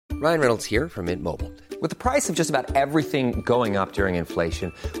Ryan Reynolds here from Mint Mobile. With the price of just about everything going up during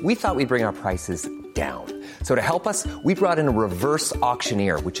inflation, we thought we'd bring our prices down. So to help us, we brought in a reverse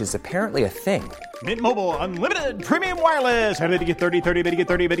auctioneer, which is apparently a thing. Mint Mobile Unlimited Premium Wireless. How to get 30, 30, bit to get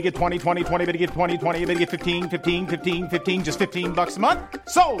 30, bit to get 20, 20, 20, bit to get 20, 20, bit to get 15, 15, 15, 15, just $15 a month?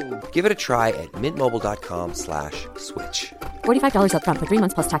 Sold! Give it a try at mintmobile.com/switch. $45 up front for 3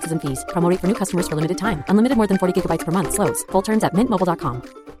 months plus taxes and fees. Promo rate for new customers for limited time. Unlimited more than 40 gigabytes per month. Slows full terms at mintmobile.com.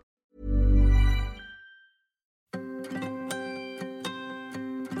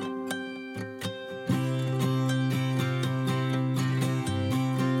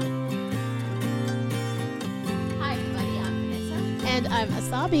 I'm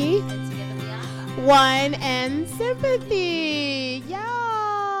Asabi. And together we are Wine and Sympathy.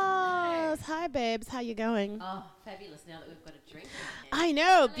 Yes. Hi, babes. How you going? Oh, fabulous now that we've got a drink. I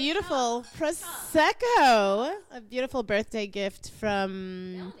know. Beautiful Prosecco. A beautiful birthday gift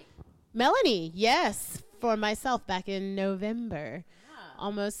from Melanie. Yes. For myself back in November.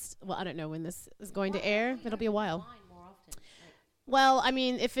 Almost. Well, I don't know when this is going to air. It'll be a while. Well, I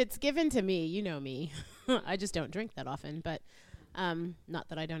mean, if it's given to me, you know me. I just don't drink that often, but not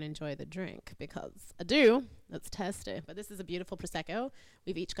that I don't enjoy the drink, because I do. Let's test it. But this is a beautiful Prosecco.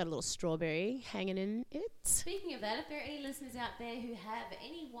 We've each got a little strawberry hanging in it. Speaking of that, if there are any listeners out there who have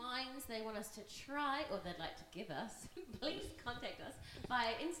any wines they want us to try or they'd like to give us, please contact us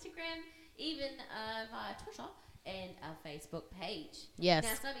via Instagram, even via Twitter and our Facebook page. Yes.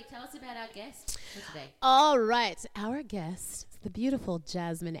 Now, Sabi, tell us about our guest for today. All right. Our guest is the beautiful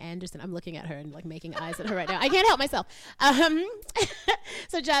Jasmine Anderson. I'm looking at her and like making eyes at her right now. I can't help myself.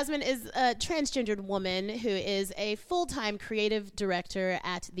 So Jasmine is a transgendered woman who is a full-time creative director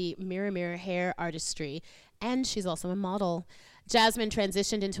at the Mirror Mirror Hair Artistry, and she's also a model. Jasmine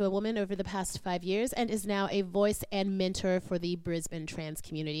transitioned into a woman over the past 5 years and is now a voice and mentor for the Brisbane trans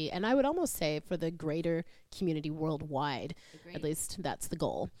community, and I would almost say for the greater community worldwide. Agreed. At least that's the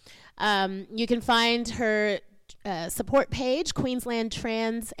goal. You can find her support page, Queensland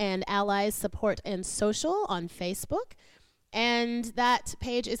Trans and Allies Support and Social, on Facebook. And that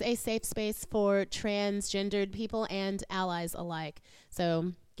page is a safe space for transgendered people and allies alike.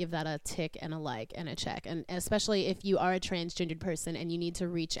 So give that a tick and a like and a check. And especially if you are a transgendered person and you need to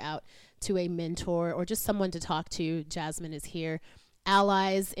reach out to a mentor or just someone to talk to, Jasmine is here.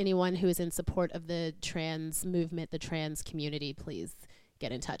 Allies, anyone who is in support of the trans movement, the trans community, please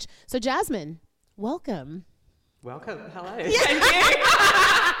get in touch. So Jasmine, welcome. Welcome. Hello. Yeah. Thank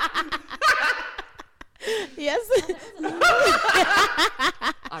you. Yes.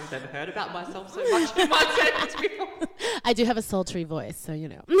 I've never heard about myself so much in my sentence before. I do have a sultry voice, so you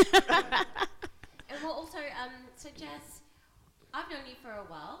know. And we'll also, so Jazz, I've known you for a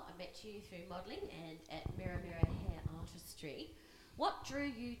while. I met you through modelling and at Mirror Mirror Hair Artistry. What drew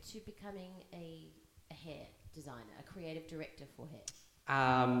you to becoming a hair designer, a creative director for hair?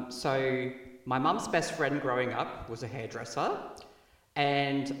 So my mum's best friend growing up was a hairdresser,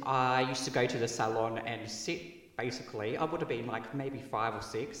 and I used to go to the salon and sit, basically, I would have been like maybe 5 or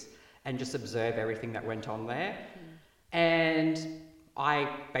 6, and just observe everything that went on there. And I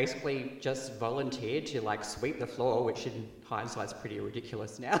basically just volunteered to like sweep the floor, which in hindsight's pretty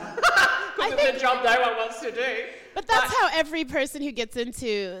ridiculous now. Because it's a job no one wants to do. But that's how every person who gets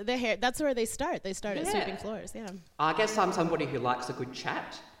into the hair, that's where they start. They start at sweeping floors, yeah. I guess I'm somebody who likes a good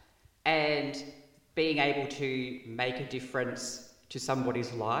chat, and being able to make a difference to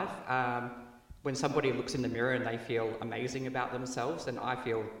somebody's life. When somebody looks in the mirror and they feel amazing about themselves, and I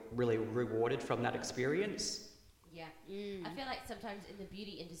feel really rewarded from that experience. Yeah. I feel like sometimes in the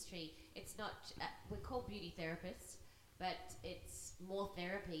beauty industry, it's not, we're called beauty therapists, but it's more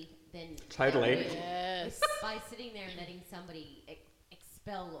therapy than... Totally. Yes. By sitting there and letting somebody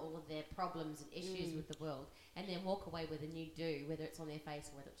expel all of their problems and issues with the world, and then walk away with a new do, whether it's on their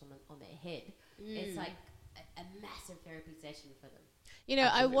face or whether it's on their head. It's like a massive therapy session for them. You know,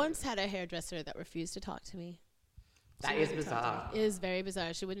 absolutely. I once had a hairdresser that refused to talk to me. That is bizarre. It is very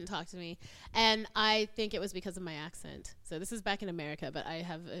bizarre. She wouldn't talk to me. And I think it was because of my accent. So this is back in America, but I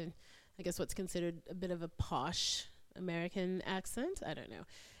have, I guess, what's considered a bit of a posh American accent. I don't know.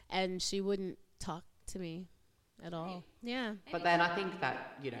 And she wouldn't talk to me at all. Yeah. But then I think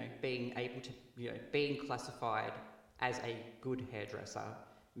that, you know, being able to, you know, being classified as a good hairdresser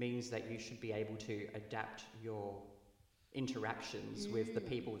means that you should be able to adapt your interactions with the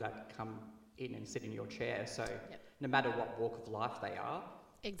people that come in and sit in your chair. So no matter what walk of life they are,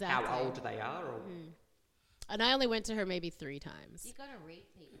 exactly, how old they are, or and I only went to her maybe 3 times. You got to read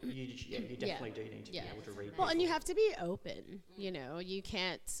people. You definitely do need to be able to read well, people. and you have to be open. You know, you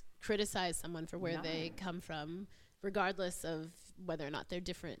can't criticize someone for where they come from, regardless of whether or not they're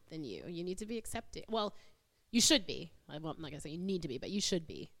different than you. You need to be accepting. Well, you should be. I'm not going to say you need to be, but you should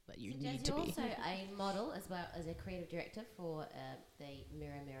be. But you need to be. You're also a model as well as a creative director for the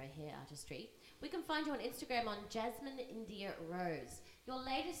Mirror Mirror Hair Artistry. We can find you on Instagram on Jasmine India Rose. Your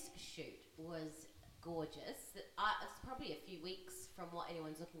latest shoot was gorgeous. It's probably a few weeks from what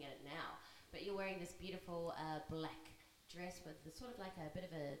anyone's looking at it now, but you're wearing this beautiful black dress with the sort of like a bit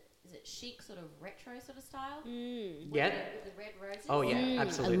of a, is it chic sort of retro sort of style? Yeah. With the red roses. Oh yeah,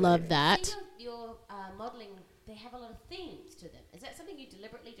 absolutely. I love that. So your modelling, they have a lot of themes to them. Is that something you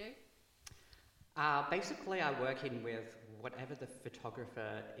deliberately do? Basically, I work in with whatever the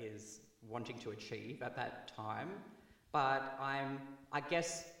photographer is wanting to achieve at that time. But I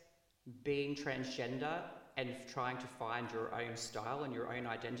guess, being transgender and trying to find your own style and your own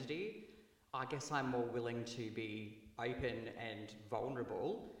identity, I guess I'm more willing to be open and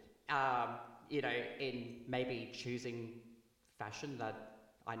vulnerable, in maybe choosing fashion that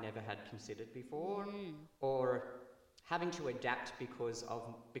I never had considered before, or having to adapt because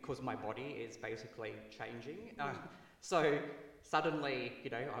my body is basically changing. So suddenly,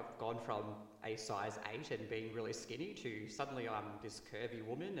 I've gone from a size 8 and being really skinny to suddenly I'm this curvy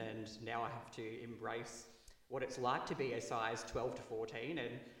woman, and now I have to embrace what it's like to be a size 12 to 14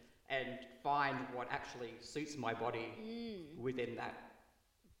 and find what actually suits my body within that.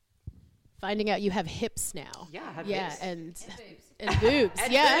 Finding out you have hips now. Yeah, I have hips. And boobs. And boobs,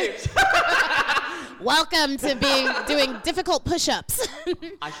 And yeah. boobs. Welcome to doing difficult push-ups.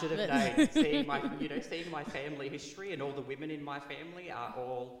 I should have known. Seeing my family history, and all the women in my family are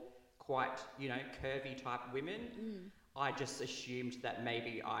all quite, curvy type women. I just assumed that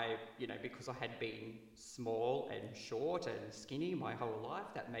maybe because I had been small and short and skinny my whole life,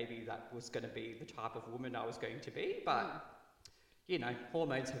 that maybe that was going to be the type of woman I was going to be. But,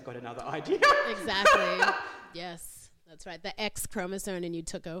 hormones have got another idea. Exactly. Yes, that's right. The X chromosome and you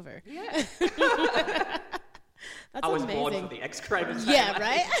took over. Yeah. That's I was amazing. born for the X chromosome. Yeah,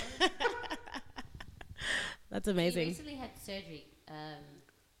 right? That's You amazing. recently had surgery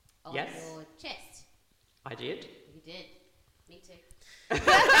on Yes. your chest. I did. You did. Me too.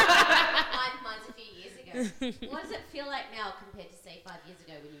 Mine's a few years ago. What does it feel like now compared to, say, 5 years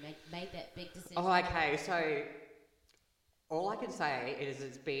ago when you made that big decision? Oh, okay. So all I can say is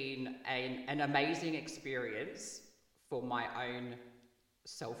it's been an amazing experience for my own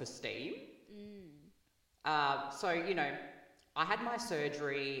self-esteem. I had my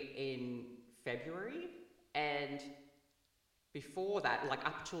surgery in February, and before that, like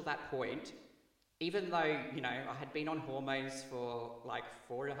up till that point, even though, I had been on hormones for like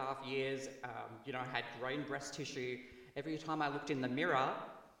 4.5 years, I had grown breast tissue, every time I looked in the mirror,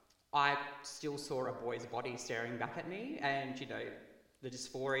 I still saw a boy's body staring back at me, and, the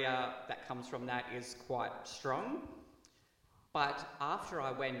dysphoria that comes from that is quite strong. But after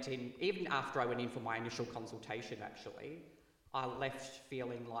I went in, even after I went in for my initial consultation, actually, I left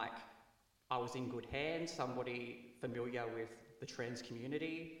feeling like I was in good hands, somebody familiar with the trans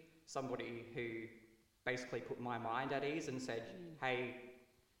community, somebody who basically put my mind at ease and said, hey,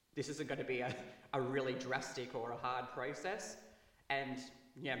 this isn't going to be a really drastic or a hard process. And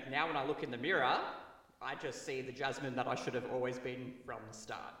now when I look in the mirror, I just see the Jasmine that I should have always been from the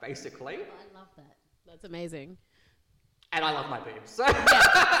start, basically. Oh, I love that. That's amazing. And I love my boobs. So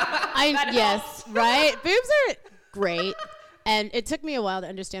Yes, right? Boobs are great. And it took me a while to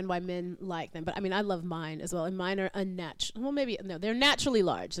understand why men like them. But I mean, I love mine as well. And mine are unnatural. Well, maybe, no, they're naturally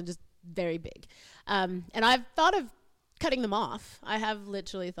large and just very big. And I've thought of cutting them off. I have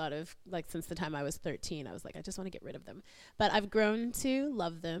literally thought of, like, since the time I was 13, I was like, I just want to get rid of them. But I've grown to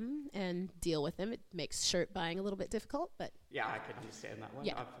love them and deal with them. It makes shirt buying a little bit difficult, but yeah, I can understand that one.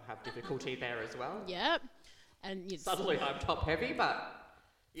 Yeah. I have difficulty there as well. yep. And Suddenly I'm top heavy, but,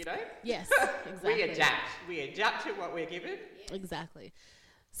 yes, we exactly. adapt. We adapt to what we're given. Exactly.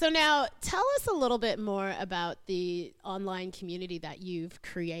 So now tell us a little bit more about the online community that you've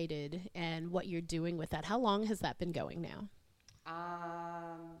created and what you're doing with that. How long has that been going now?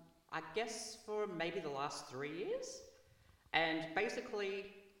 I guess for maybe the last 3 years. And basically,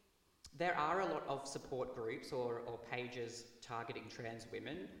 there are a lot of support groups or pages targeting trans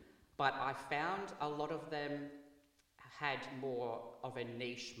women, but I found a lot of them had more of a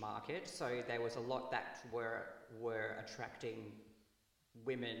niche market. So there was a lot that were attracting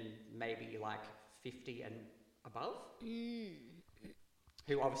women maybe like 50 and above,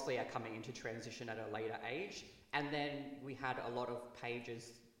 who obviously are coming into transition at a later age. And then we had a lot of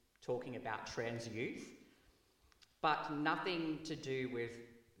pages talking about trans youth, but nothing to do with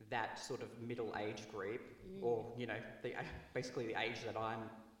that sort of middle age group, or basically the age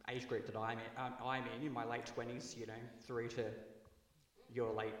group that I'm in my late 20s, through to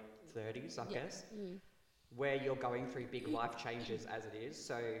your late 30s, I guess, where you're going through big life changes as it is.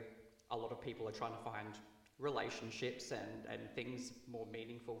 So a lot of people are trying to find relationships and things more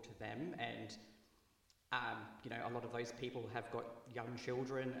meaningful to them. And, a lot of those people have got young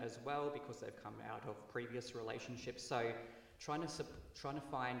children as well because they've come out of previous relationships. So trying to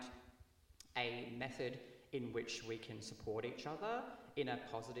find a method in which we can support each other in a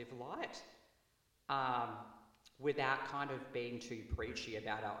positive light, without kind of being too preachy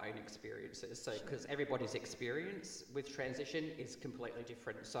about our own experiences. So, because everybody's experience with transition is completely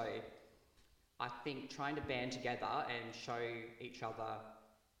different. So I think trying to band together and show each other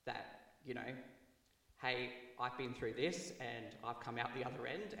that, hey, I've been through this and I've come out the other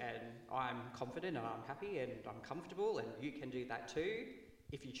end and I'm confident and I'm happy and I'm comfortable and you can do that too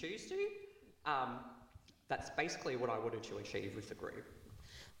if you choose to. That's basically what I wanted to achieve with the group.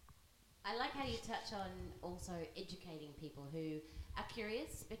 I like how you touch on also educating people who are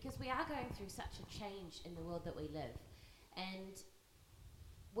curious, because we are going through such a change in the world that we live. And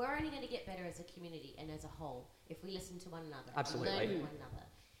we're only going to get better as a community and as a whole if we listen to one another. Absolutely. Learn from one another.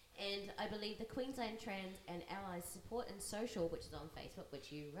 And I believe the Queensland Trans and Allies Support and Social, which is on Facebook, which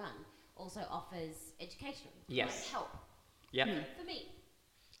you run, also offers education. Yes. Help. Yeah. For me.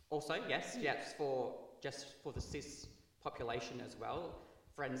 Also, yes, for the cis population as well,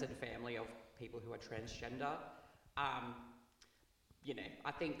 friends and family of people who are transgender. I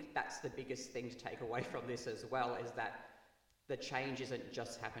think that's the biggest thing to take away from this as well, is that the change isn't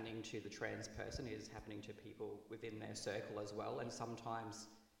just happening to the trans person, it is happening to people within their circle as well. And sometimes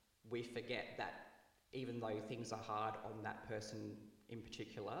we forget that even though things are hard on that person in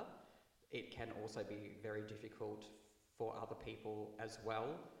particular, it can also be very difficult for other people as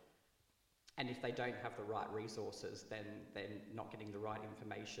well. And if they don't have the right resources, then they're not getting the right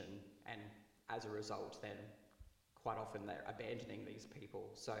information, and as a result, then quite often they're abandoning these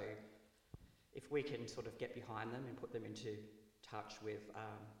people. So if we can sort of get behind them and put them into touch with,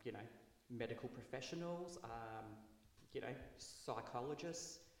 medical professionals,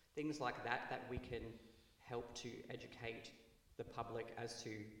 psychologists, things like that, that we can help to educate the public as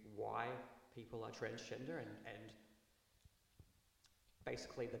to why people are transgender and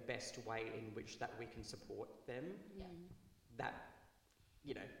basically the best way in which that we can support them. Yeah. That,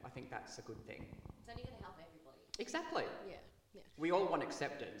 I think that's a good thing. It's only going to help everybody. Exactly. Yeah. Yeah. We all want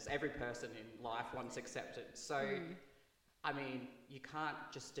acceptance. Every person in life wants acceptance. So, you can't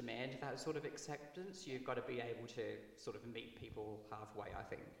just demand that sort of acceptance. You've got to be able to sort of meet people halfway, I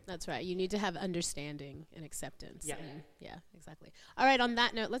think. That's right. You need to have understanding and acceptance. Yeah. Yeah, exactly. All right, on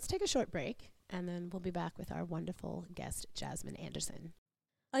that note, let's take a short break, and then we'll be back with our wonderful guest, Jasmine Anderson.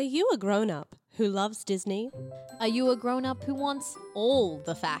 Are you a grown-up who loves Disney? Are you a grown-up who wants all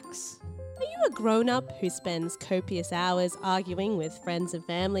the facts? Are you a grown-up who spends copious hours arguing with friends and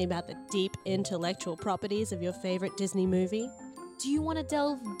family about the deep intellectual properties of your favourite Disney movie? Do you want to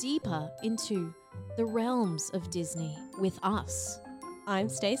delve deeper into the realms of Disney with us? I'm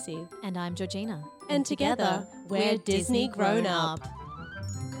Stacey. And I'm Georgina. And together, we're Disney Grown Up.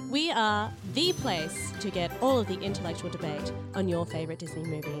 We are the place to get all of the intellectual debate on your favourite Disney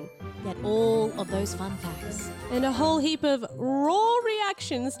movie. Get all of those fun facts. And a whole heap of raw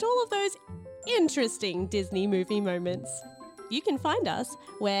reactions to all of those interesting Disney movie moments. You can find us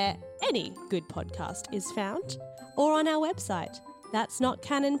where any good podcast is found, or on our website,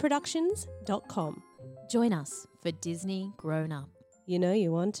 that'snotcanonproductions.com. Join us for Disney Grown Up. You know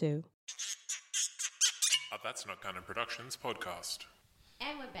you want to. A That's Not Canon Productions podcast.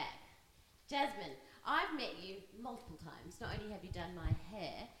 And we're back. Jasmine, I've met you multiple times. Not only have you done my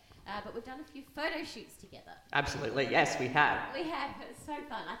hair, but we've done a few photo shoots together. Absolutely, yes, we have. We have. It's so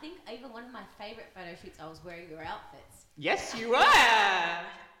fun. I think even one of my favourite photo shoots, I was wearing your outfits. Yes, you were!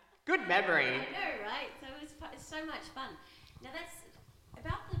 Good memory. I know, right? So it's so much fun. Now that's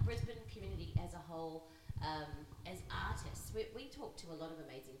about the Brisbane community as a whole. As artists, we talk to a lot of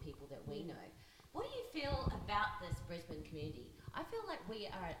amazing people that we know. What do you feel about this Brisbane community? I feel like we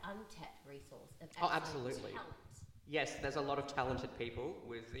are an untapped resource of absolutely. talent. Yes, there's a lot of talented people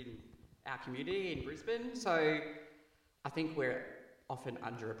within our community in Brisbane, so I think we're often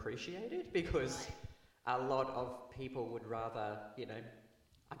underappreciated because a lot of people would rather,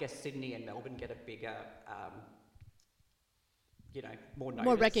 I guess Sydney and Melbourne get a bigger, more notice.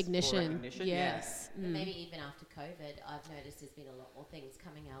 More recognition. Yes. But maybe even after COVID, I've noticed there's been a lot more things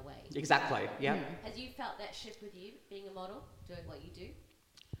coming our way. Exactly, yeah. Has you felt that shift with you, being a model, doing what you do?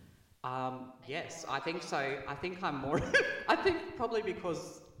 Yes, I think so. I think I'm more, I think probably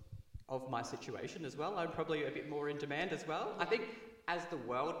because of my situation as well, I'm probably a bit more in demand as well. I think as the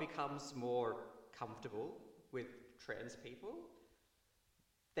world becomes more comfortable with trans people,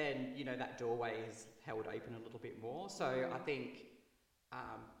 then, you know, that doorway is held open a little bit more. So I think,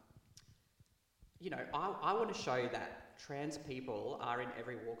 you know, I want to show that trans people are in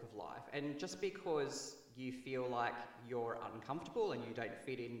every walk of life. And just because you feel like you're uncomfortable and you don't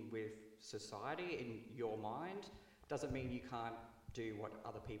fit in with society in your mind doesn't mean you can't do what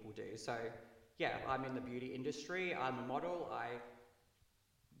other people do. So yeah, I'm in the beauty industry, I'm a model, I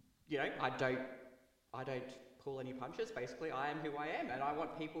don't pull any punches. Basically, I am who I am, and I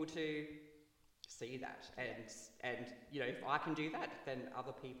want people to see that. And you know, if I can do that, then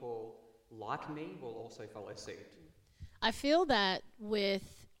other people like me will also follow suit. I feel that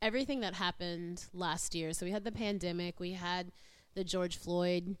with everything that happened last year, so we had the pandemic, we had the George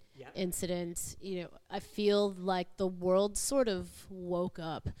Floyd incident, you know, I feel like the world sort of woke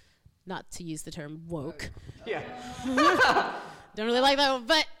up, not to use the term woke. Yeah. Don't really like that one,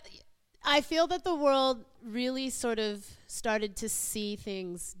 but I feel that the world really sort of started to see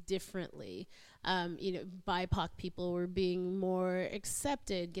things differently. You know, BIPOC people were being more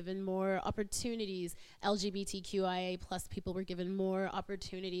accepted, given more opportunities. LGBTQIA plus people were given more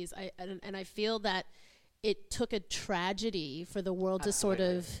opportunities. And I feel that it took a tragedy for the world to sort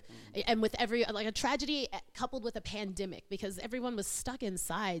of, and with a tragedy coupled with a pandemic, because everyone was stuck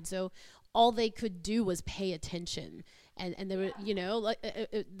inside. So all they could do was pay attention. And there were, you know,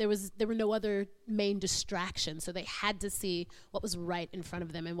 there were no other main distractions. So they had to see what was right in front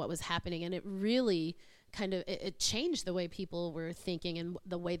of them and what was happening. And it really kind of, it changed the way people were thinking and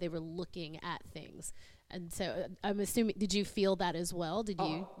the way they were looking at things. And so I'm assuming, did you feel that as well? Did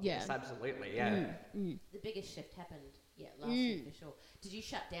you? Yeah. Yes, absolutely. Yeah. The biggest shift happened, last year for sure. Did you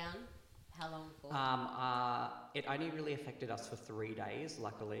shut down? How long for? It only really affected us for 3 days,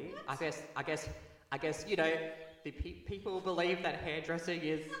 luckily. I guess, you know, the people believe that hairdressing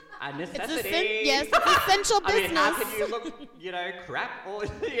is a necessity. Yes, it's essential business. I mean, how can you look, you know, crap, or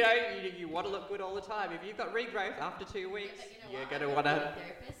you know, you want to look good all the time? If you've got regrowth after 2 weeks, you're going to want to.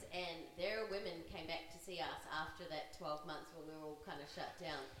 Therapists, and their women came back to see us after that 12 months when we were all kind of shut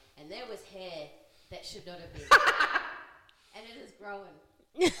down, and there was hair that should not have been, and it is growing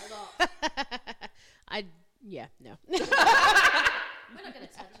a lot. No. We're not going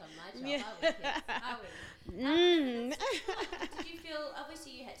to touch on my job, are we? Did you feel,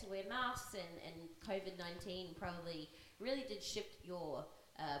 obviously you had to wear masks and COVID-19 probably really did shift your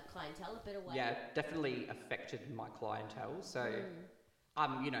clientele a bit away? Yeah, definitely affected my clientele. So,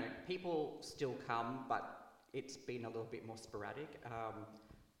 you know, people still come, but it's been a little bit more sporadic.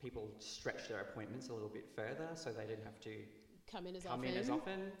 People stretched their appointments a little bit further so they didn't have to come in as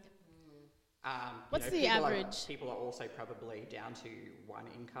often. What's the average? People are also probably down to one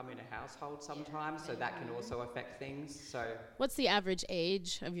income in a household sometimes, so that can also affect things. So, what's the average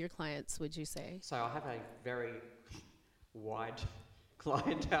age of your clients, would you say? So I have a very wide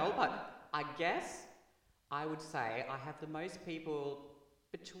clientele, but I guess I would say I have the most people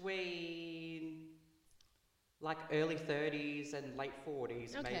between like early 30s and late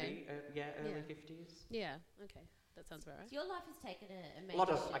 40s, maybe. Early 50s. Yeah, okay. That sounds about right. So your life has taken a major lot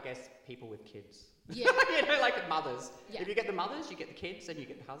of, shift. I guess, people with kids. Yeah. You know, like mothers. Yeah. If you get the mothers, you get the kids, and you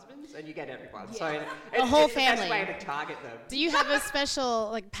get the husbands, and you get everyone. Yeah. So a whole it's family. the best way to target them. Do you have a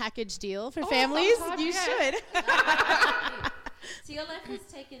special package deal for families? You should. So your life has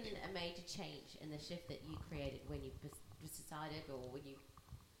taken a major change in the shift that you created when you decided, or when you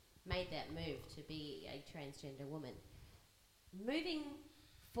made that move to be a transgender woman. Moving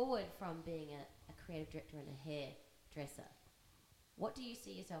forward from being a creative director and a hairdresser, what do you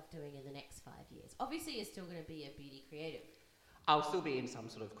see yourself doing in the next 5 years? Obviously, you're still going to be a beauty creative. I'll still be in some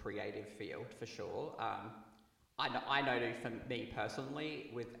sort of creative field for sure. I know for me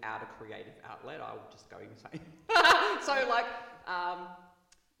personally, without a creative outlet, I would just go insane. So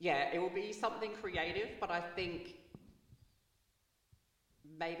it will be something creative, but I think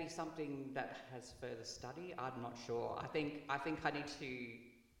maybe something that has further study. I'm not sure. I think I need to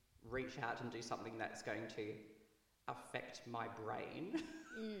reach out and do something that's going to affect my brain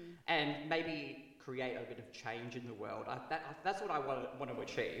and maybe create a bit of change in the world. That's what I want to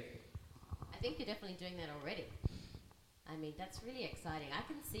achieve. I think you're definitely doing that already. I mean, that's really exciting. I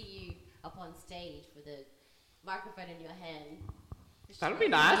can see you up on stage with a microphone in your hand. That would be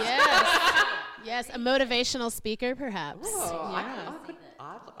nice. Yes. Yes, a motivational speaker, perhaps. Oh, yeah.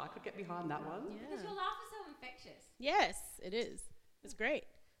 I could get behind that one. Yeah. Because your laugh is so infectious. Yes, it is. It's great.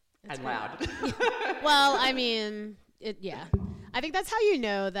 It's and great. loud. Well, I mean, I think that's how you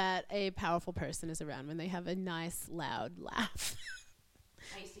know that a powerful person is around, when they have a nice, loud laugh.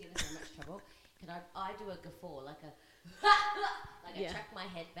 I used to get in so much trouble. I do a guffaw, like I track my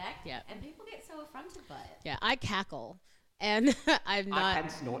head back, and people get so affronted by it. Yeah, I cackle. and I'm not. I can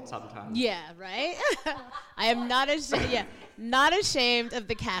snort sometimes. Yeah, right? I am not ashamed. Yeah, not ashamed of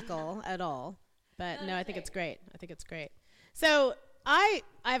the cackle at all. But no, I think it's great. I think it's great. So I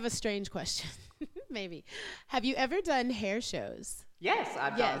have a strange question. Maybe. Have you ever done hair shows? Yes,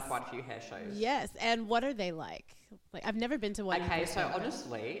 I've done quite a few hair shows. Yes, and what are they like? Like, I've never been to one. Okay, so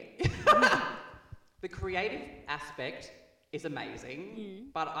honestly, the creative aspect is amazing,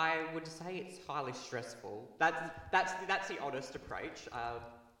 but I would say it's highly stressful. That's the honest approach.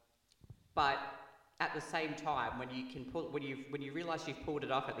 But at the same time, when you realise you've pulled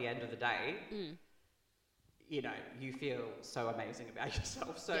it off at the end of the day, you know, you feel so amazing about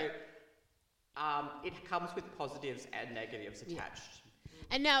yourself. So it comes with positives and negatives attached.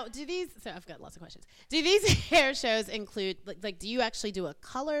 And now, so I've got lots of questions. Do these hair shows include, like, do you actually do a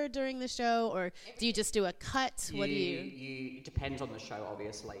color during the show, or do you just do a cut? It depends on the show,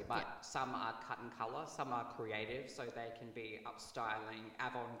 obviously, but some are cut and color, some are creative, so they can be upstyling,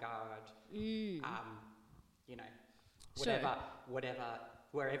 avant-garde, you know,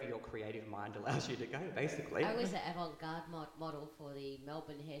 wherever your creative mind allows you to go, basically. I was an avant-garde model for the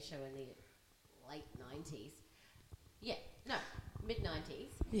Melbourne hair show in the late 90s. Yeah, no,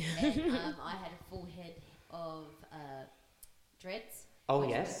 mid-90s. And I had a full head of dreads. Oh,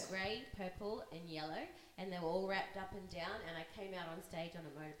 which yes. was grey, purple and yellow, and they were all wrapped up and down, and I came out on stage on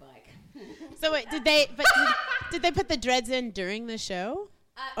a motorbike. So wait, did they put the dreads in during the show?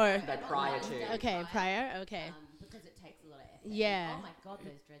 No, prior to. Okay, prior, okay. Because it takes a lot of effort. Yeah. Oh my God,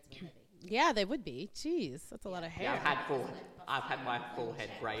 those dreads were heavy. Yeah, they would be. Jeez, that's a lot of hair. Yeah, I've had my full head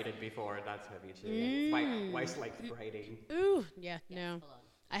braided before, and that's heavy too. It's like waist-length braiding. Ooh, yeah, no.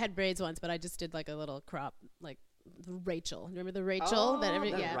 I had braids once, but I just did like a little crop, like Rachel. Remember the Rachel?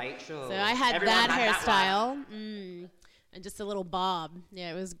 Rachel. So I had Everyone that had hairstyle. And just a little bob.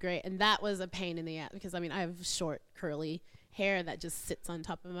 Yeah, it was great. And that was a pain in the ass because, I mean, I have short, curly hair that just sits on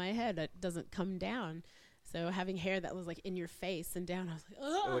top of my head. It doesn't come down. So having hair that was like in your face and down, I was like,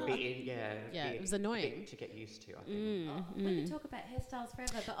 oh. It would be, it was annoying to get used to, I think. We could talk about hairstyles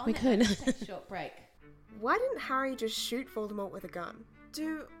forever, but on We that could. note, let's take a short break. Why didn't Harry just shoot Voldemort with a gun?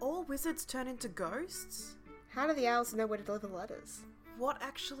 Do all wizards turn into ghosts? How do the owls know where to deliver letters? What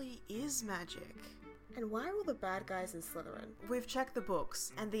actually is magic? And why are all the bad guys in Slytherin? We've checked the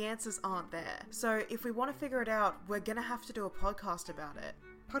books, and the answers aren't there. So if we want to figure it out, we're gonna have to do a podcast about it.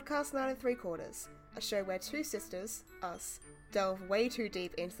 Podcast 9 3/4, a show where two sisters, us, delve way too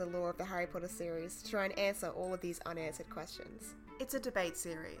deep into the lore of the Harry Potter series to try and answer all of these unanswered questions. It's a debate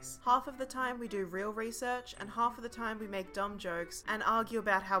series. Half of the time we do real research, and half of the time we make dumb jokes and argue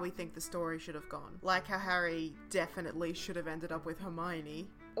about how we think the story should have gone. Like how Harry definitely should have ended up with Hermione.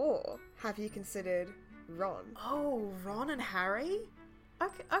 Or have you considered Ron? Oh, Ron and Harry?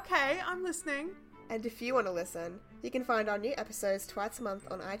 Okay, I'm listening. And if you want to listen, you can find our new episodes twice a month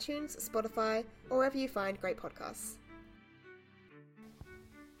on iTunes, Spotify, or wherever you find great podcasts.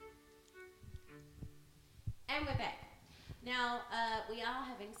 And we're back. Now, we are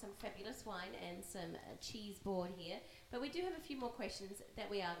having some fabulous wine and some cheese board here, but we do have a few more questions that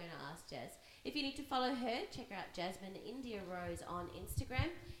we are going to ask Jazz. If you need to follow her, check out Jasmine India Rose on Instagram,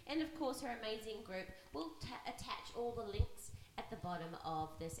 and of course her amazing group. We'll attach all the links at the bottom of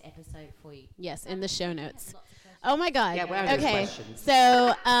this episode for you. Yes, in the show notes. Oh my God. Yeah, where are those okay. questions?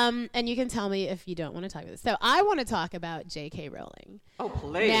 So, and you can tell me if you don't want to talk about this. So I want to talk about J.K. Rowling. Oh,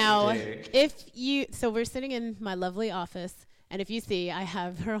 please Now, do. so we're sitting in my lovely office, and if you see, I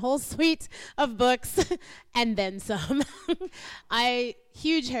have her whole suite of books and then some.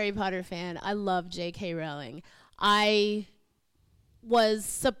 Huge Harry Potter fan. I love J.K. Rowling. I was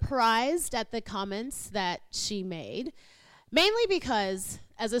surprised at the comments that she made, mainly because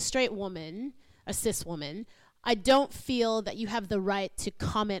as a straight woman, a cis woman, I don't feel that you have the right to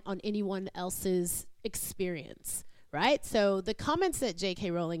comment on anyone else's experience, right? So the comments that J.K.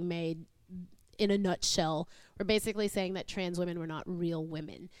 Rowling made, in a nutshell, were basically saying that trans women were not real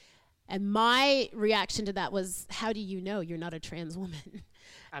women. And my reaction to that was, how do you know you're not a trans woman?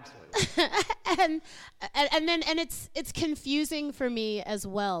 Absolutely. and it's confusing for me as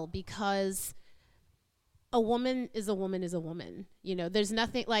well, because a woman is a woman is a woman. You know, there's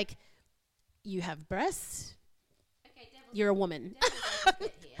nothing like, you have breasts, you're a woman.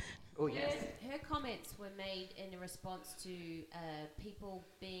 Oh, yes. Her comments were made in a response to people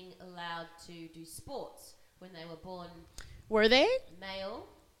being allowed to do sports when they were born. Were they? Male.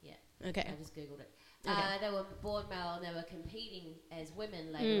 Yeah. Okay. I just Googled it. Okay. They were born male and they were competing as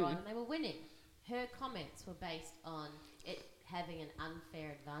women later on, and they were winning. Her comments were based on it having an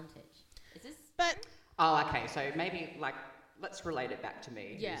unfair advantage. Is this? But. Oh, okay. So maybe, let's relate it back to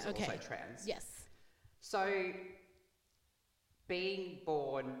me, Yeah, who's okay. also trans. Yes. So being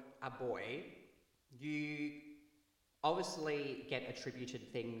born a boy, you obviously get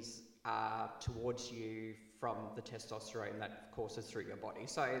attributed things towards you from the testosterone that courses through your body.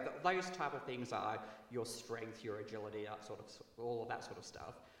 So those type of things are your strength, your agility, all of that sort of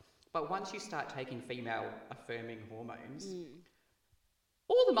stuff. But once you start taking female affirming hormones,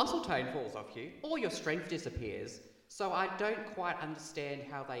 all the muscle tone falls off you, all your strength disappears. So I don't quite understand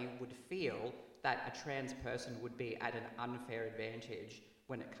how they would feel that a trans person would be at an unfair advantage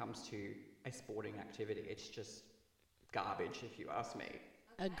when it comes to a sporting activity. It's just garbage, if you ask me.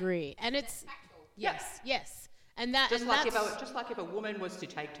 Agree. And it's yes. And that just like if a woman was to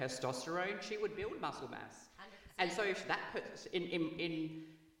take testosterone, she would build muscle mass. 100%. And so if that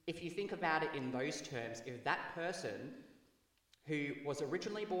if you think about it in those terms, if that person who was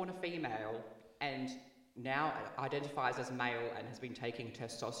originally born a female and now identifies as male and has been taking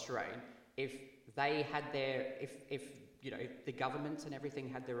testosterone, if they had if the governments and everything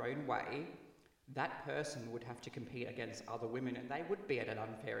had their own way, that person would have to compete against other women, and they would be at an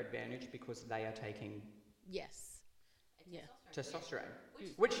unfair advantage because they are taking testosterone.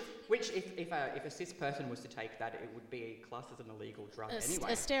 Which if a cis person was to take that, it would be classed as an illegal drug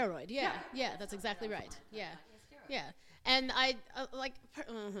anyway. A steroid, yeah, that's exactly right. Yeah. And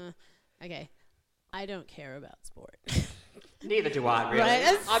okay, I don't care about sport. Neither do I, really.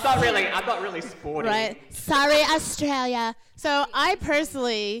 Right? I'm not really sporty. Right. Sorry, Australia. So I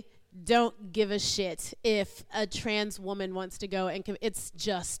personally don't give a shit if a trans woman wants to go and it's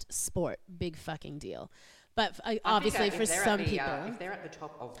just sport. Big fucking deal. But obviously for some people, if they're at the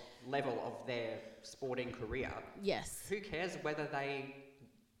top of level of their sporting career, yes, who cares whether they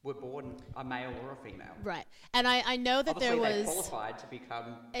were born a male or a female? Right. And I know that obviously there was... they qualified to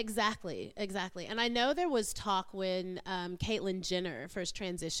become... Exactly. And I know there was talk when Caitlyn Jenner first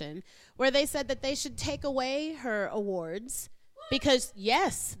transitioned, where they said that they should take away her awards because,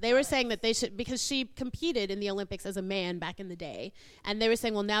 yes, they were saying that they should, because she competed in the Olympics as a man back in the day, and they were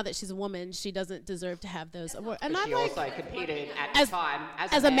saying, well, now that she's a woman, she doesn't deserve to have those awards. And she also competed at the time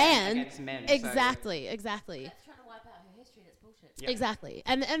as a man against men. Exactly. Yep. Exactly.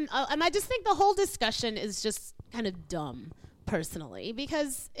 And I just think the whole discussion is just kind of dumb, personally,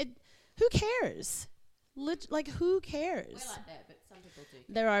 because who cares? Who cares? We're like that, but some people do.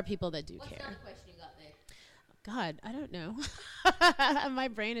 There are people that do care. What's the other question you got there? God, I don't know. My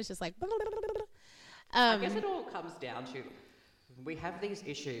brain is just like... I guess it all comes down to, we have these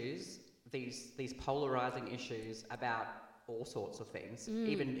issues, these polarizing issues about all sorts of things,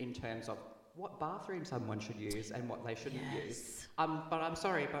 even in terms of what bathroom someone should use and what they shouldn't use. But I'm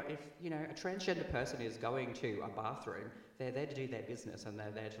sorry, but if a transgender person is going to a bathroom, they're there to do their business, and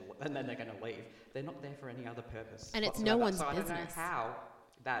they're there and then they're going to leave. They're not there for any other purpose. And it's whatsoever. no one's so business. I don't know how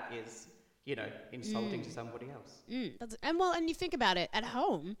that is, insulting to somebody else. And you think about it at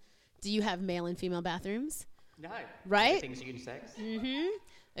home. Do you have male and female bathrooms? No. Right? Everything's unisex. Mm-hmm.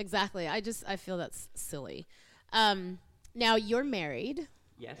 Exactly. I feel that's silly. Now you're married.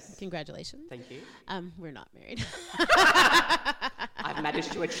 Yes. Congratulations. Thank you. We're not married. I've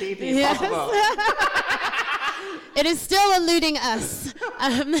managed to achieve the impossible. It is still eluding us.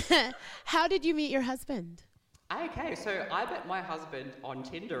 How did you meet your husband? Okay, so I met my husband on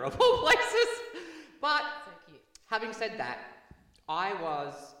Tinder, of all places. But so cute. Having said that, I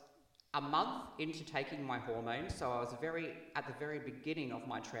was a month into taking my hormones, so I was at the very beginning of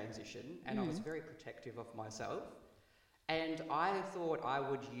my transition, and I was very protective of myself. And I thought I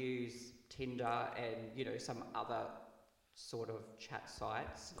would use Tinder and, some other sort of chat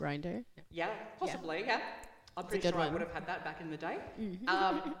sites. Grindr? Yeah, possibly, yeah. I'm pretty sure I would have had that back in the day.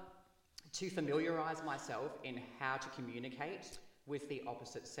 To familiarise myself in how to communicate with the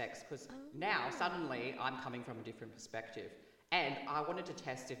opposite sex. Because now, suddenly, I'm coming from a different perspective. And I wanted to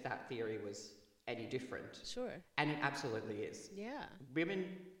test if that theory was any different. Sure. And it absolutely is. Yeah.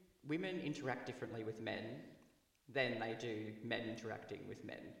 Women interact differently with men than they do men interacting with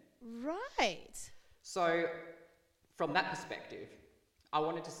men. Right. So, from that perspective, I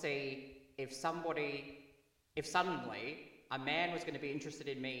wanted to see if suddenly a man was going to be interested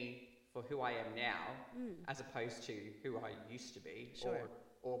in me for who I am now, as opposed to who I used to be,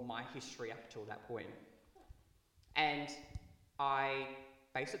 or my history up till that point. And I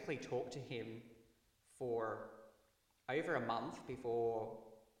basically talked to him for over a month before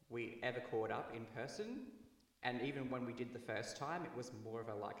we ever caught up in person. And even when we did the first time, it was more of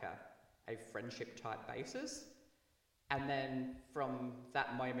a friendship type basis. And then from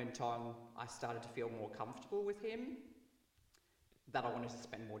that moment on, I started to feel more comfortable with him, that I wanted to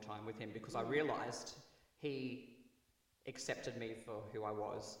spend more time with him, because I realised he accepted me for who I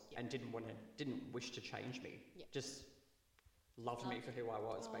was and didn't wish to change me. Just loved me for who I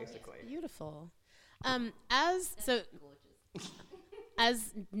was, basically. Beautiful.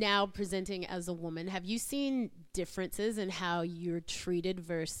 As now presenting as a woman, have you seen differences in how you're treated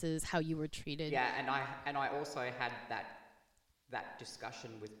versus how you were treated? Yeah, and I also had that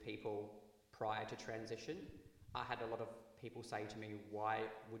discussion with people prior to transition. I had a lot of people say to me, "Why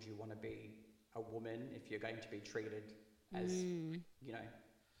would you want to be a woman if you're going to be treated as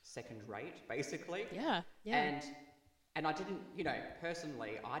second rate, basically?" Yeah. And I didn't,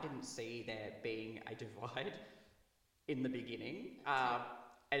 personally, I didn't see there being a divide in the beginning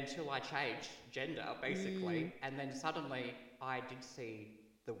until I changed gender, basically. And then suddenly I did see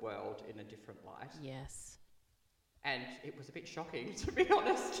the world in a different light. Yes. And it was a bit shocking, to be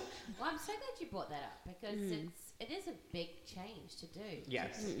honest. Well, I'm so glad you brought that up because it is a big change to do.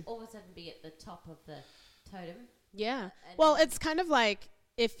 Yes. To all of a sudden be at the top of the totem. Yeah. Well, it's kind of like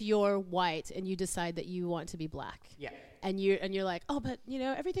if you're white and you decide that you want to be black. Yeah. And you're like, "Oh, but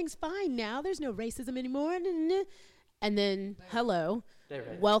everything's fine now. There's no racism anymore." And then, hello,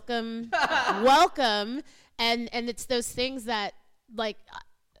 welcome, welcome. And it's those things that, like,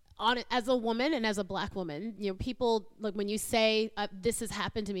 as a woman and as a black woman, people, like, when you say, this has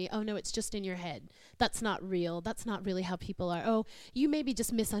happened to me, oh, no, it's just in your head. That's not real. That's not really how people are. Oh, you maybe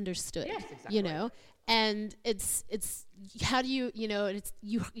just misunderstood. Yes, exactly. And it's how do you,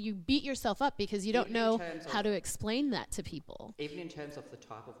 you beat yourself up because you don't know how to explain that to people. Even in terms of the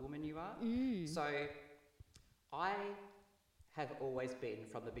type of woman you are. So I have always been,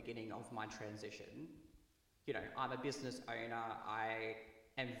 from the beginning of my transition, I'm a business owner, I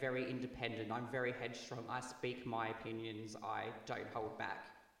am very independent, I'm very headstrong, I speak my opinions, I don't hold back.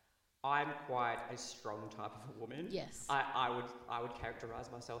 I'm quite a strong type of a woman. Yes. I would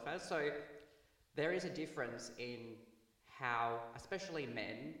characterise myself as. So there is a difference in how, especially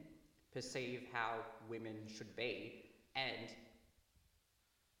men, perceive how women should be, and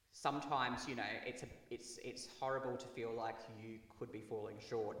sometimes, it's horrible to feel like you could be falling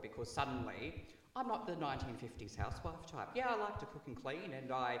short because suddenly I'm not the 1950s housewife type. Yeah, I like to cook and clean,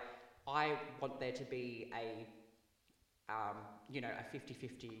 and I want there to be a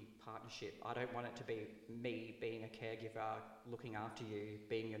 50-50 partnership. I don't want it to be me being a caregiver, looking after you,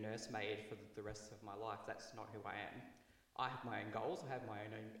 being your nursemaid for the rest of my life. That's not who I am. I have my own goals, I have my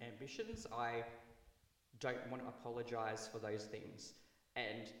own ambitions. I don't want to apologise for those things.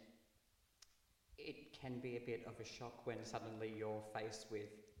 And it can be a bit of a shock when suddenly you're faced with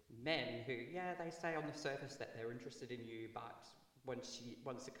men who, they say on the surface that they're interested in you, but once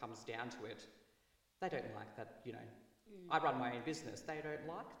it comes down to it, they don't like that, I run my own business, they don't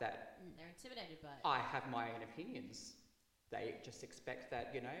like that. They're intimidated by it. I have my own opinions. They just expect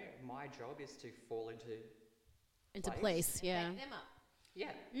that, my job is to fall into place. Yeah. Back them up.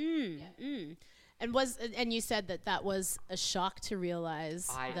 Yeah. And you said that was a shock to realize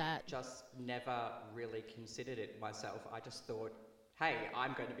that. I just never really considered it myself. I just thought, hey,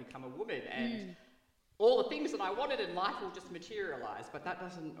 I'm going to become a woman and all the things that I wanted in life will just materialise, but that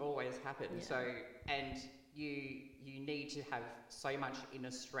doesn't always happen. Yeah. So, and you need to have so much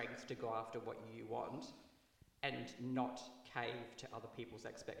inner strength to go after what you want and not cave to other people's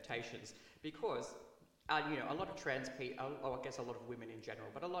expectations, because a lot of trans people, I guess a lot of women in general,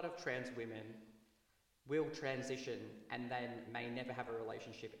 but a lot of trans women will transition and then may never have a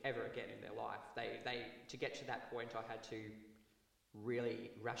relationship ever again in their life. They to get to that point, I had to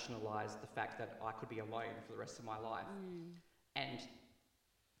really rationalise the fact that I could be alone for the rest of my life. And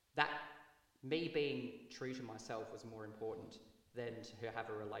that, me being true to myself was more important than to have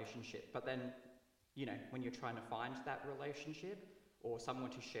a relationship. But then, when you're trying to find that relationship or someone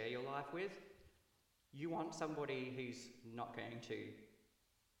to share your life with, you want somebody who's not going to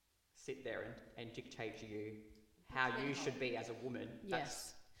sit there and dictate to you how you should be as a woman.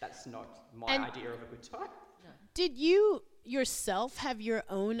 Yes. That's not my idea of a good time. No. Did you yourself have your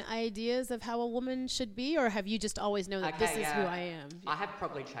own ideas of how a woman should be, or have you just always known that this is who I am? I have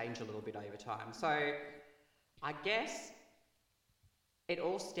probably changed a little bit over time. So I guess it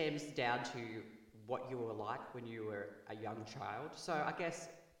all stems down to what you were like when you were a young child. So I guess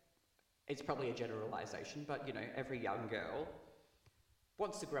it's probably a generalisation, but every young girl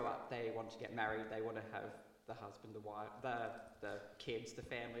wants to grow up. They want to get married. They want to have the husband, the wife, the kids, the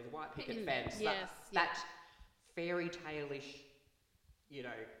family, the white picket fence. That fairy tale-ish,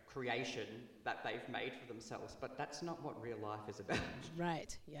 creation that they've made for themselves. But that's not what real life is about.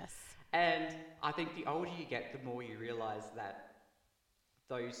 Right. Yes. And I think the older you get, the more you realise that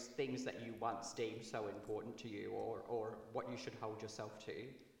those things that you once deemed so important to you, or what you should hold yourself to,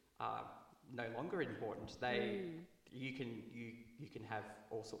 are no longer important. You can have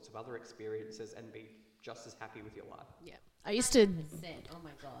all sorts of other experiences and be just as happy with your life. Yeah. I used to 100%. Oh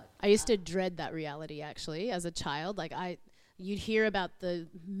my god. I used to dread that reality actually as a child. Like you'd hear about the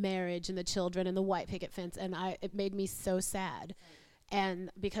marriage and the children and the white picket fence, and it made me so sad.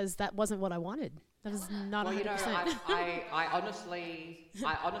 And because that wasn't what I wanted. That was not 100%. I honestly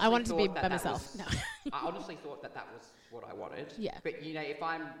I wanted to be thought by that myself. was- I honestly thought that was what I wanted. Yeah. But you know, if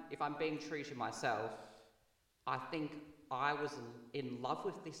I'm being true to myself, I think I was in love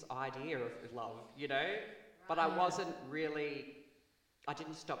with this idea of love, you know, but I wasn't really. I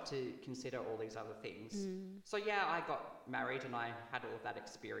didn't stop to consider all these other things. So yeah, I got married and I had all of that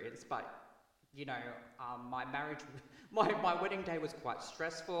experience, but you know, my marriage, my wedding day was quite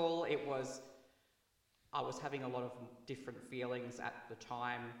stressful. I was having a lot of different feelings at the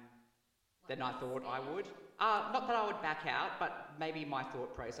time than I thought I would. Not that I would back out, but maybe my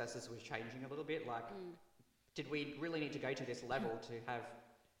thought processes were changing a little bit. Like, did we really need to go to this level to have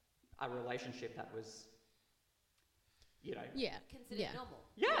a relationship that was, you know... Yeah. Considered normal.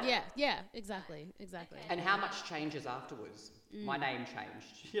 Yeah, exactly. Okay. And how much changes afterwards? My name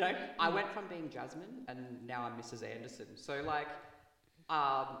changed, you know? I went from being Jasmine and now I'm Mrs. Anderson. So, like,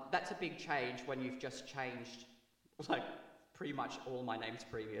 that's a big change when you've just changed, like, pretty much all my names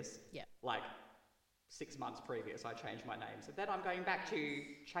previous. Yeah. Like, 6 months previous, I changed my names. And then I'm going back to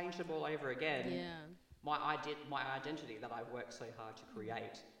change them all over again. Yeah. My identity that I've worked so hard to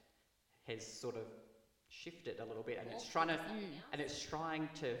create has sort of shifted a little bit, and it's trying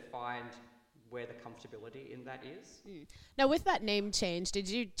to find where the comfortability in that is. Now, with that name change, did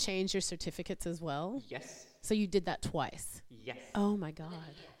you change your certificates as well? Yes. So you did that twice? Yes. Oh my God.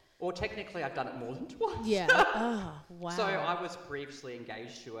 Or technically, I've done it more than twice. Yeah. Oh, wow. So I was previously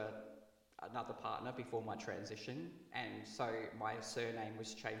engaged to another partner before my transition, and so my surname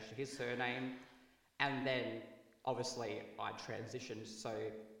was changed to his surname, and then obviously I transitioned. So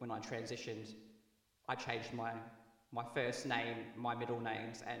when I transitioned, I changed my first name, my middle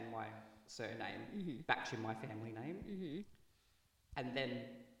names, and my surname back to my family name. And then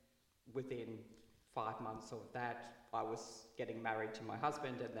within 5 months of that, I was getting married to my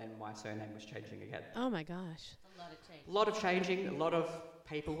husband, and then my surname was changing again. Oh my gosh. A lot of change. A lot of changing, a lot of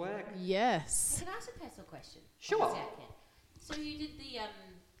paperwork. Yes. Can I ask a personal question? Sure. Obviously I can. So you did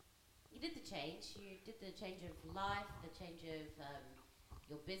the change. You did the change of life, the change of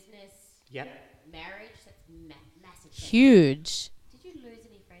your business. Yep. Marriage. That's massive change. Huge. Did you lose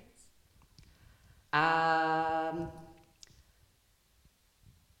any friends?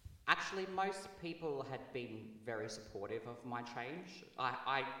 Actually, most people had been very supportive of my change.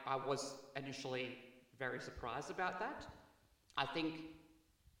 I was initially very surprised about that. I think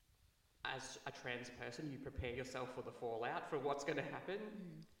as a trans person, you prepare yourself for the fallout, for what's going to happen.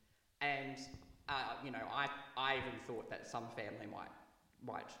 And, you know, I even thought that some family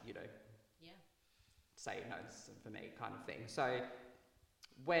might, you know, say, no, this isn't for me, kind of thing. So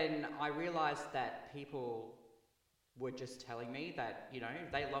when I realised that people were just telling me that, you know,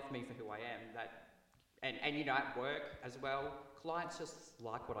 they love me for who I am, and you know, at work as well, clients just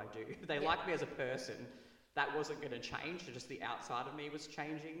like what I do. They like me as a person. That wasn't going to change, just the outside of me was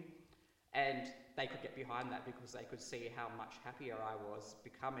changing, and they could get behind that because they could see how much happier I was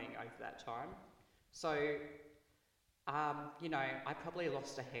becoming over that time. So, you know, I probably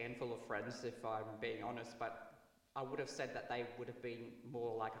lost a handful of friends, if I'm being honest, but I would have said that they would have been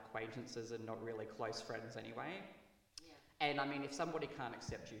more like acquaintances and not really close friends anyway. Yeah. And I mean, if somebody can't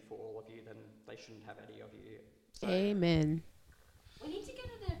accept you for all of you, then they shouldn't have any of you. So. Amen. We need to get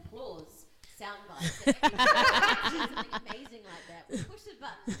an applause soundbite. Something amazing like that. We push the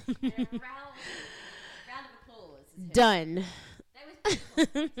button and a round of applause. Done. That was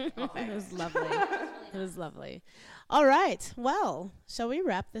beautiful. It was lovely. It was lovely. All right. Well, shall we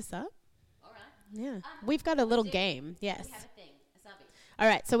wrap this up? All right. Yeah. We've got a little game. Yes. We have a thing. Asabi. All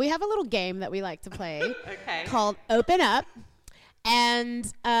right. So we have a little game that we like to play Okay. called Open Up.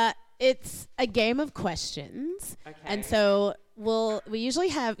 And it's a game of questions. Okay. And so we usually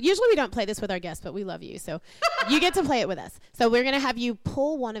we don't play this with our guests, but we love you. So you get to play it with us. So we're going to have you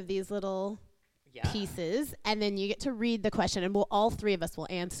pull one of these little pieces, and then you get to read the question, and all three of us will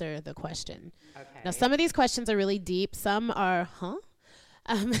answer the question. Okay. Now, some of these questions are really deep. Some are,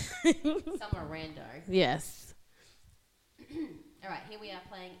 Some are rando. Yes. All right, here we are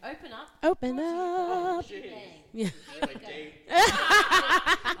playing Open Up. Open up. Yeah. Really deep.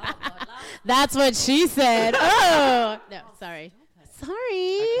 That's what she said. Oh, no, sorry.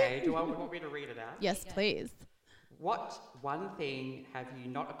 Sorry. Okay, do I want me to read it out? Yes, please. What one thing have you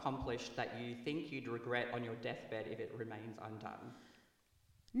not accomplished that you think you'd regret on your deathbed if it remains undone?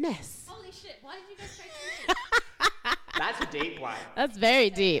 Ness. Holy shit, why did you go straight to me? That's a deep one. That's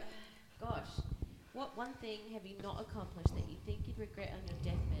very deep. Gosh. What one thing have you not accomplished that you think you'd regret on your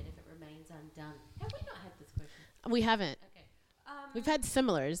deathbed if it remains undone? Have we not had this question? We haven't. Okay. We've had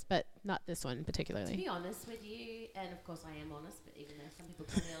similars, but not this one To particularly. be honest with you, and of course I am honest, but even though some people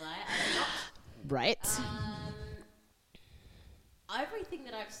call me a liar, I'm not. Right. Everything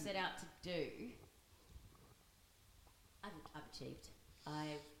that I've set out to do, I've achieved.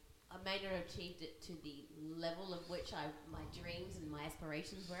 I may not have achieved it to the level of which my dreams and my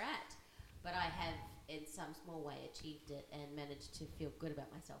aspirations were at, but I have, in some small way, achieved it and managed to feel good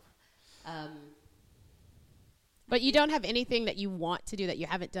about myself. But you don't have anything that you want to do that you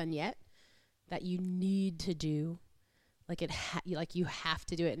haven't done yet, that you need to do, like you have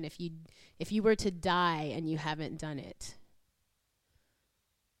to do it. And if you were to die and you haven't done it,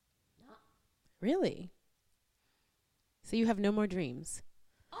 No. really? So you have no more dreams?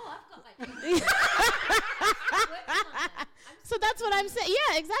 Oh, I've got my dreams. I'm working on them. So that's what I'm saying.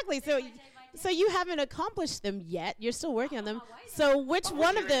 Yeah, exactly. So you haven't accomplished them yet. You're still working on them. So which What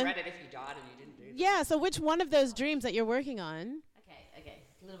one would of you them? regret it if you died and you didn't do that? Yeah. So which one of those dreams that you're working on? Okay.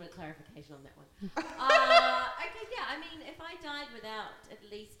 A little bit of clarification on that one. Okay, yeah. I mean, if I died without at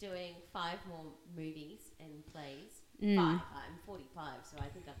least doing 5 more movies and plays, 5. I'm 45, so I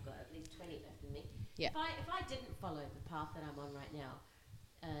think I've got at least 20 left in me. Yeah. If I didn't follow the path that I'm on right now,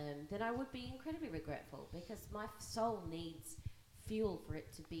 then I would be incredibly regretful because my soul needs fuel for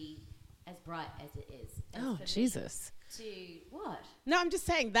it to be as bright as it is. And Oh, for me Jesus. To what? No, I'm just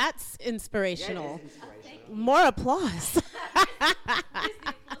saying that's inspirational. Yeah, it is inspirational. More applause. Where's the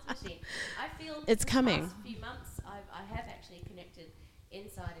applause machine? I feel It's the coming. past few months I have actually connected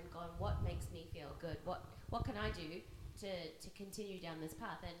inside and gone, what makes me feel good? What can I do to continue down this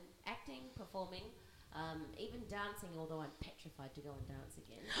path? And acting, performing, even dancing, although I'm petrified to go and dance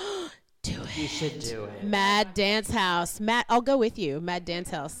again. Do it. You should do it. Mad Dance House. Matt, I'll go with you. Mad Dance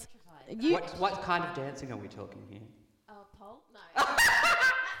House. You, What kind of dancing are we talking here? Pole? No.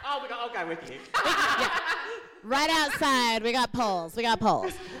 I'll go with you. right outside. We got poles. I really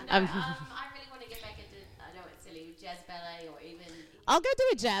want to get back into, I know it's silly, jazz ballet or even... I'll go do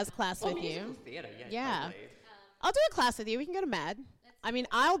a jazz class with musical you. theatre, Yeah. totally. I'll do a class with you. We can go to Mad. I mean,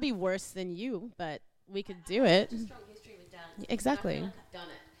 I'll be worse than you, but we could do it. Such a strong history with dance. Exactly. I feel like I've done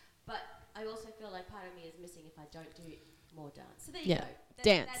it. But I also feel like part of me is missing if I don't do more dance. So there you Yeah. go.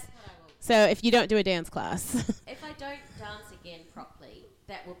 Dance. That's what I will. So if you don't do a dance class. If I don't dance again properly,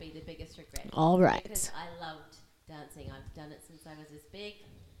 that will be the biggest regret. All right. Because I loved dancing. I've done it since I was this big.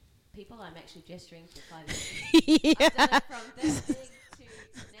 People, I'm actually gesturing for 5 minutes. Yeah. I've done it from this big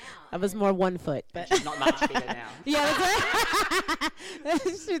to now. I was more 1 foot, but She's not much bigger now. yeah, that's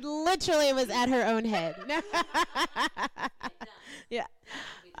it. She literally was at her own head. Yeah.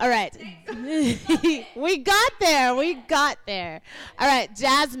 All right. We got there. We got there. All right,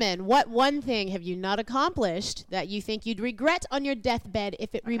 Jasmine, what one thing have you not accomplished that you think you'd regret on your deathbed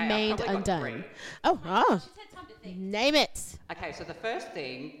if it Okay, I've remained probably got undone? 3. Oh, She's had time to think. name it. Okay, so the first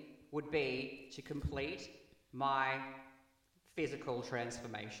thing would be to complete my physical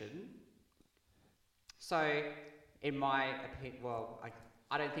transformation. So, in my opinion,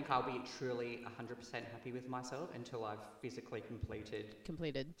 I don't think I'll be truly 100% happy with myself until I've physically completed,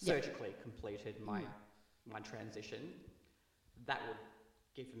 surgically completed my transition. That would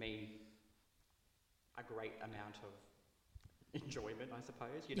give me a great amount of enjoyment, I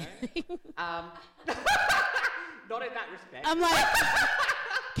suppose, you know? Not in that respect. I'm like,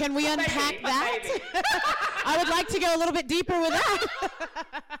 can we unpack Maybe, that? maybe. I would like to go a little bit deeper with that.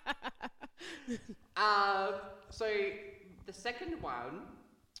 So the second one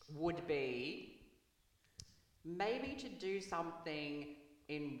would be maybe to do something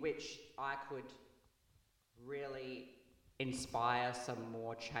in which I could really inspire some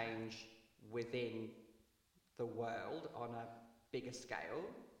more change within the world on a bigger scale.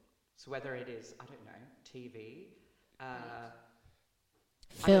 So whether it is, I don't know, TV,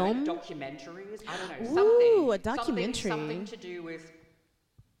 Film? I don't know, documentaries, I don't know, Ooh, something. a documentary. Something to do with,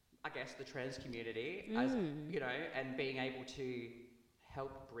 I guess, the trans community, as you know, and being able to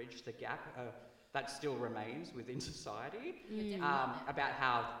help bridge the gap that still remains within society about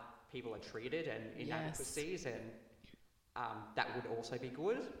how people are treated and inadequacies, and that would also be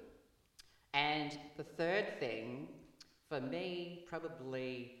good. And the third thing, for me,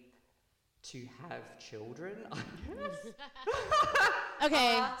 probably to have children, I guess.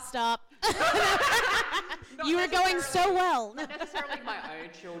 Okay, stop. You were going so necessarily- well. Not necessarily my own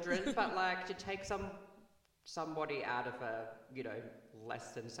children, but like to take somebody out of a, you know,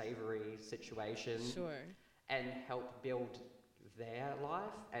 less than savoury situation. Sure. And help build their life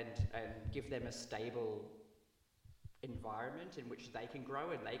and give them a stable environment in which they can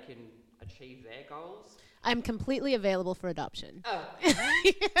grow and they can achieve their goals. I'm completely available for adoption. Oh, no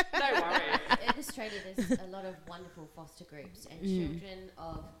worries. In Australia, there's a lot of wonderful foster groups, and children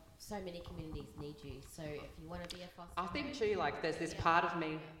of so many communities need you. So if you want to be a foster, I think too, like there's this part of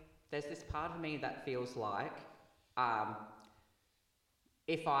me that feels like,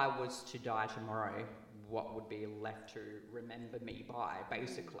 if I was to die tomorrow, what would be left to remember me by,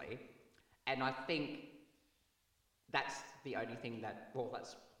 basically? And I think that's the only thing that's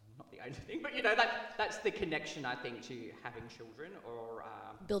not the only thing, but that's the connection, I think, to having children or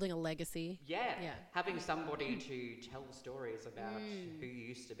building a legacy. Yeah, having somebody to tell stories about who you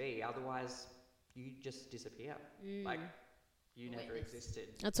used to be. Otherwise, you just disappear. Like, you never existed.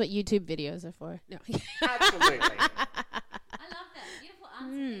 That's what YouTube videos are for. No. Absolutely. I love that. Beautiful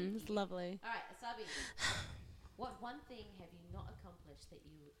answer. It's lovely. All right, Asabi. What one thing have you not accomplished that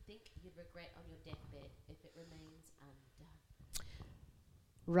you think you'd regret on your deathbed if it remains undone?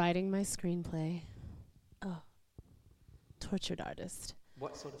 Writing my screenplay. Oh, tortured artist.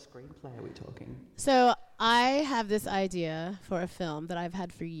 What sort of screenplay are we talking? So I have this idea for a film that I've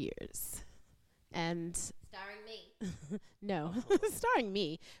had for years. And starring me? No, starring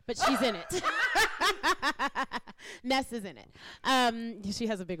me, but she's in it. Ness is in it. She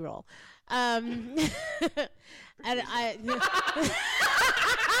has a big role. And I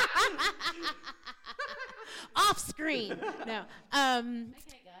off screen. No.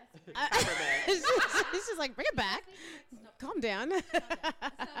 Okay, guys. It's just like, bring it back. Calm down.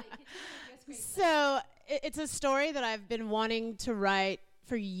 So it's a story that I've been wanting to write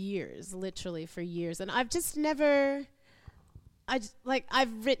for years, literally for years, and I've just never.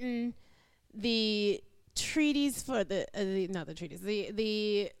 I've written the treaties for the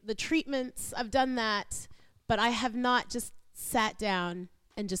treatments. I've done that, but I have not just sat down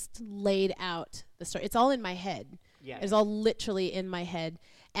and just laid out the story. It's all in my head. Yeah. It's all literally in my head.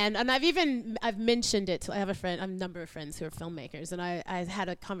 And I've mentioned it to, I have a number of friends who are filmmakers, and I had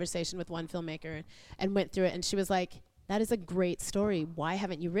a conversation with one filmmaker and went through it, and she was like, that is a great story. Why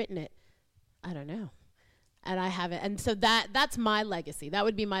haven't you written it? I don't know. And I haven't. And so that's my legacy. That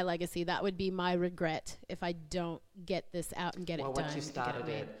would be my legacy. That would be my regret if I don't get this out and get it done. Well, once you started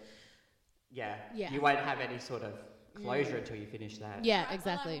it, you won't have any sort of closure until you finish that. Yeah,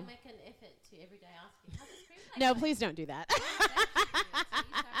 exactly. I will make an effort to every day ask you, how's the screenplay No, going? please don't do that.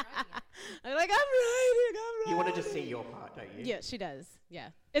 I'm like, I'm writing. You want to just see your part, don't you? Yeah, she does. Yeah.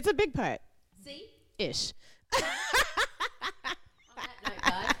 It's a big part. See? Ish. On that note,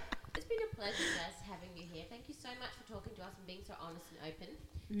 guys, it's been a pleasure, Jazz, having you here. Thank you so much for talking to us and being so honest and open.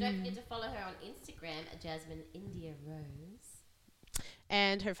 Don't forget to follow her on Instagram at Jasmine India Rose.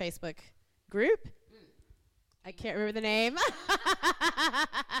 And her Facebook group. I can't remember the name. Guys,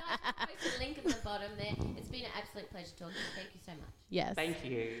 I'll post a link at the bottom there. It's been an absolute pleasure talking to you. Thank you so much. Yes. Thank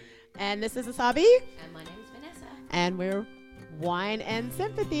you. And this is Asabi. And my name is Vanessa. And we're Wine and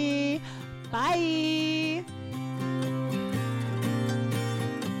Sympathy. Bye.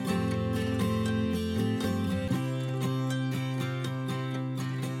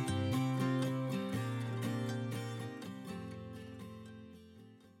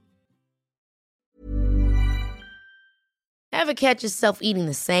 Ever catch yourself eating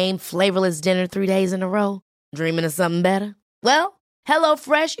the same flavorless dinner 3 days in a row? Dreaming of something better? Well,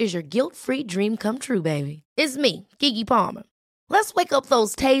 HelloFresh is your guilt-free dream come true, baby. It's me, Keke Palmer. Let's wake up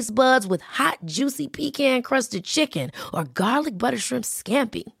those taste buds with hot, juicy pecan-crusted chicken or garlic butter shrimp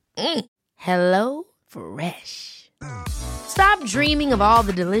scampi. Hello Fresh. Stop dreaming of all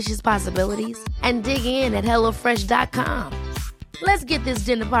the delicious possibilities and dig in at HelloFresh.com. Let's get this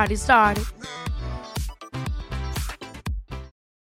dinner party started.